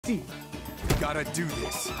see. Gotta do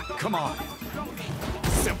this. Come on.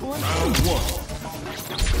 Simple enough. Round one.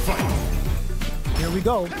 Fight. Here we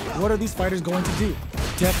go. What are these fighters going to do?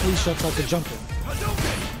 Deftly shuts out the jumper.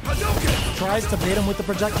 Tries to bait him with the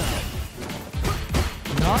projectile.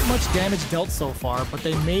 Not much damage dealt so far, but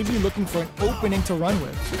they may be looking for an opening to run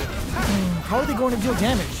with. How are they going to deal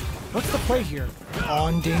damage? What's the play here?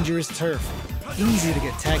 On dangerous turf. Easy to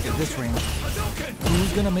get tagged at this range.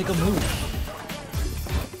 Who's gonna make a move?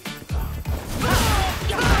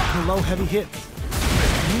 Below heavy hits.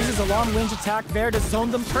 Uses a long-range attack there to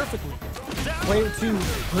zone them perfectly. Player 2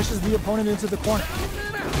 pushes the opponent into the corner.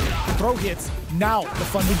 Throw hits. Now the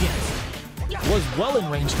fun begins. Was well in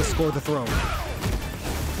range to score the throw.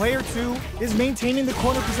 Player 2 is maintaining the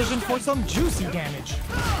corner position for some juicy damage.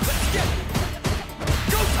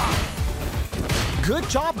 Good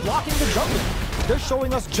job blocking the jumper. They're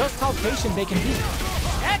showing us just how patient they can be.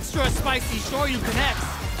 Extra spicy Shoryu connects.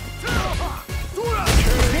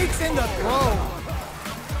 Takes in the throw.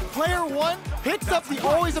 Player 1 picks up the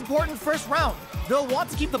always important first round. They'll want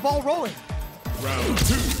to keep the ball rolling. Round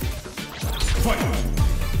 2. Fight.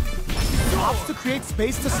 Opts to create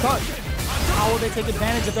space to start. How will they take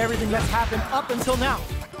advantage of everything that's happened up until now?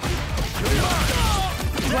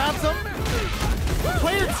 Grabs him.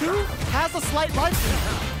 Player 2 has a slight life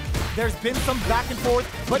lead. There's been some back and forth,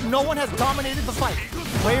 but no one has dominated the fight.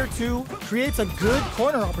 Player 2 creates a good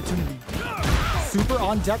corner opportunity. Super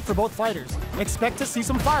on deck for both fighters. Expect to see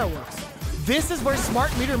some fireworks. This is where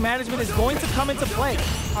smart meter management is going to come into play.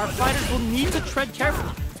 Our fighters will need to tread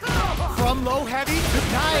carefully. From low heavy to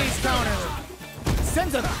nice counter.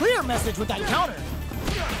 Sends a clear message with that counter.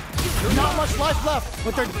 Not much life left,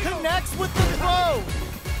 but they're connects with the throw.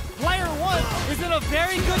 Player 1 is in a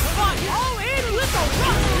very good spot. All in with a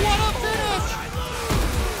rush. What a finish!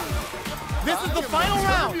 This is the final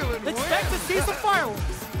round. Expect to see some fireworks.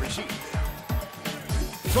 Rashid.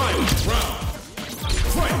 Final round.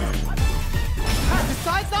 Fight.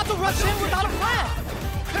 Decides not to rush in without a plan.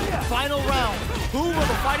 Final round. Who will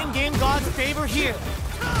the fighting game gods favor here?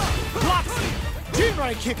 Blocks.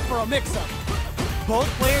 Right kick for a mix-up. Both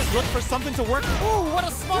players look for something to work. Ooh, what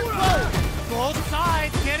a smart throw! Both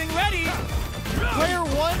sides getting ready. Player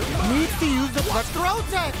 1 needs to use the clutch throw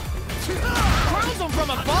tech. Crowns him from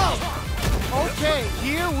above. Okay,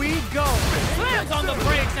 here we go. Slams on the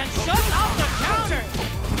brakes and shuts out the counter.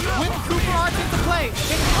 With super arch into play.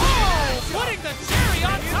 Putting the cherry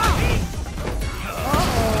on top.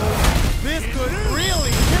 Uh-oh. This could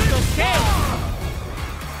really tip the scale.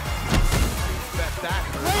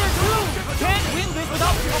 Player 2 can't win this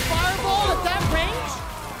without a fireball at that range.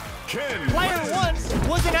 Player 1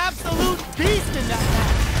 was an absolute beast in that match.